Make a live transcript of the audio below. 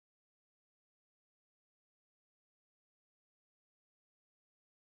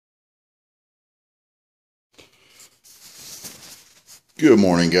Good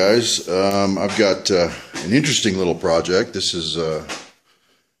morning, guys. I've got an interesting little project. This is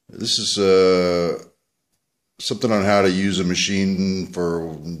something on how to use a machine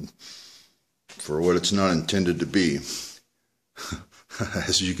for what it's not intended to be.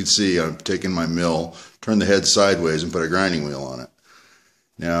 As you can see, I'm taking my mill, turn the head sideways, and put a grinding wheel on it.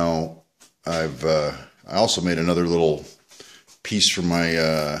 Now, I also made another little piece for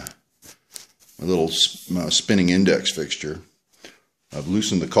my little spinning index fixture. I've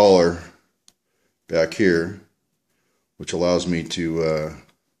loosened the collar back here, which allows me to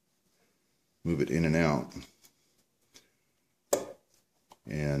move it in and out,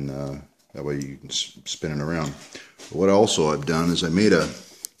 and that way you can spin it around. But what also I've done is I made a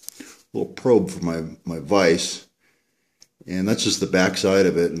little probe for my vise, and that's just the back side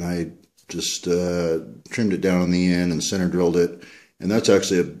of it, and I just trimmed it down on the end and center drilled it, and that's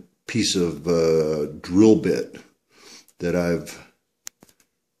actually a piece of drill bit that I've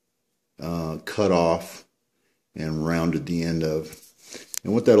cut off and rounded the end of.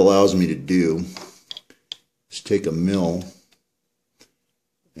 And what that allows me to do is take a mill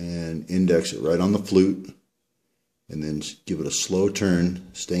and index it right on the flute, and then give it a slow turn,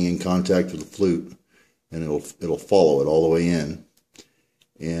 staying in contact with the flute, and it'll follow it all the way in.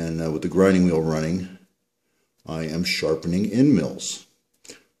 And with the grinding wheel running, I am sharpening end mills.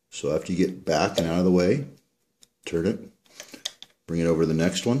 So after you get back and out of the way, turn it, bring it over to the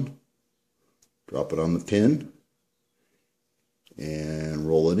next one, drop it on the pin, and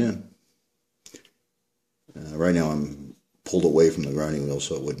roll it in. Right now I'm pulled away from the grinding wheel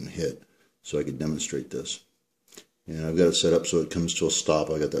so it wouldn't hit, so I could demonstrate this. And I've got it set up so it comes to a stop.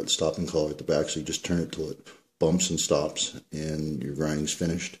 I got that stopping collar at the back, so you just turn it till it bumps and stops, and your grinding's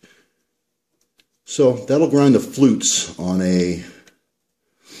finished. So that'll grind the flutes on a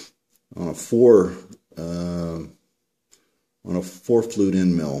four flute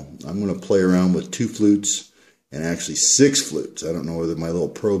end mill. I'm going to play around with 2 flutes and actually 6 flutes. I don't know whether my little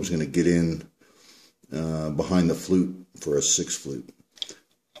probe's going to get in behind the flute for a 6th flute,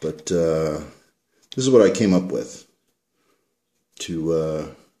 but this is what I came up with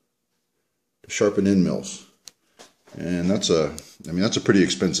to sharpen end mills. And that's a pretty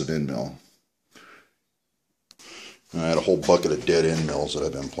expensive end mill. I had a whole bucket of dead end mills that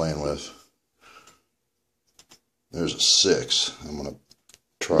I've been playing with. There's a 6. I'm going to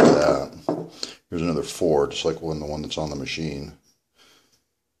try that. Here's another 4, just like the one that's on the machine.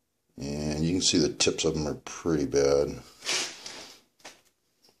 And you can see the tips of them are pretty bad. Let's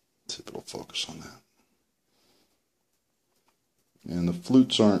see if it'll focus on that. And the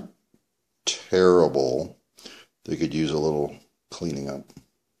flutes aren't terrible. They could use a little cleaning up.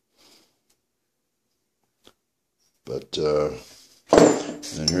 But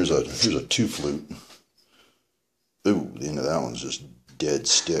and here's a 2 flute. Ooh, the end of that one's just dead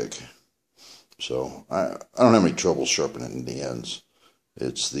stick. So I don't have any trouble sharpening the ends.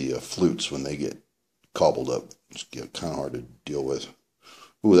 It's the flutes, when they get cobbled up, it's kind of hard to deal with.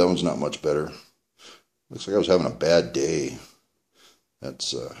 Ooh, that one's not much better. Looks like I was having a bad day.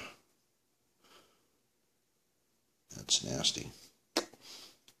 That's nasty.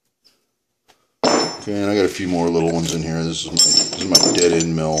 Okay, and I got a few more little ones in here. This is my dead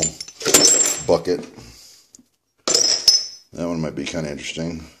end mill bucket. That one might be kind of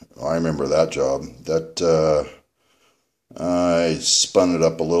interesting. Oh, I remember that job. That I spun it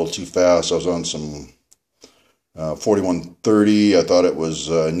up a little too fast. I was on some 4130. I thought it was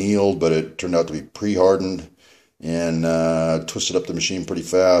annealed, but it turned out to be pre-hardened, and twisted up the machine pretty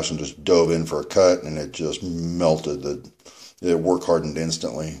fast and just dove in for a cut, and it just melted. It work hardened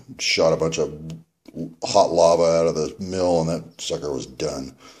instantly. Shot a bunch of hot lava out of the mill, and that sucker was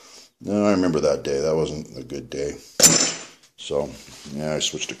done. No, I remember that day. That wasn't a good day. So, yeah, I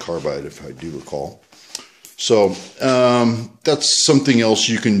switched to carbide, if I do recall. So, that's something else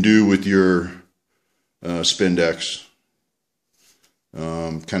you can do with your Spindex.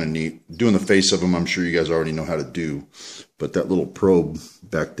 Kind of neat. Doing the face of them, I'm sure you guys already know how to do. But that little probe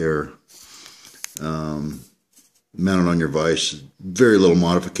back there, mounted on your vise, very little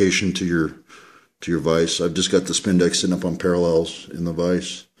modification to your vise. I've just got the Spindex sitting up on parallels in the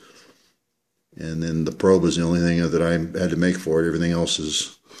vise, and then the probe is the only thing that I had to make for it. Everything else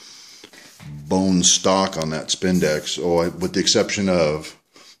is bone stock on that Spindex. With the exception of,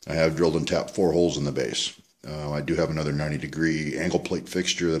 I have drilled and tapped 4 holes in the base. I do have another 90-degree angle plate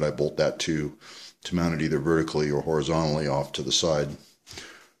fixture that I bolt that to mount it either vertically or horizontally off to the side.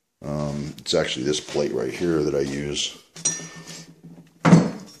 It's actually this plate right here that I use.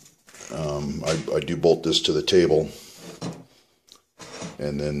 I do bolt this to the table,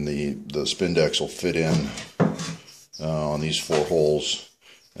 and then the Spindex will fit in on these 4 holes,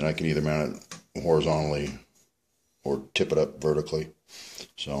 and I can either mount it horizontally or tip it up vertically.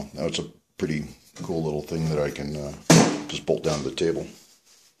 So that's a pretty cool little thing that I can just bolt down to the table.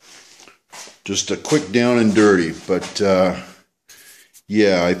 Just a quick down and dirty, but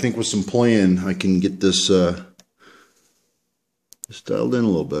yeah, I think with some playing I can get this dialed in a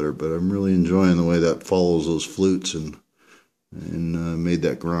little better, but I'm really enjoying the way that follows those flutes and made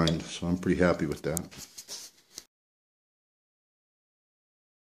that grind, so I'm pretty happy with that.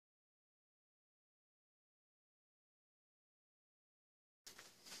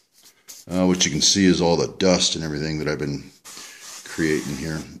 What you can see is all the dust and everything that I've been creating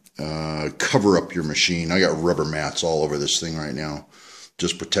here. Cover up your machine. I got rubber mats all over this thing right now,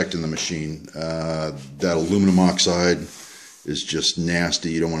 just protecting the machine. That aluminum oxide is just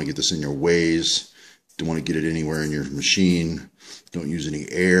nasty. You don't want to get this in your ways. Don't want to get it anywhere in your machine. Don't use any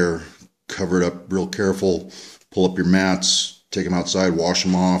air. Cover it up real careful. Pull up your mats. Take them outside. Wash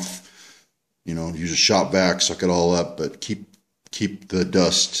them off. You know, use a shop vac. Suck it all up, but keep the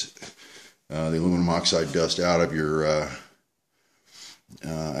dust, the aluminum oxide dust out of your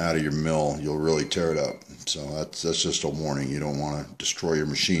mill. You'll really tear it up. So that's just a warning. You don't want to destroy your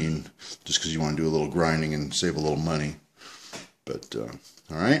machine just because you want to do a little grinding and save a little money. But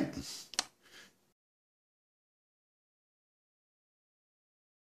all right.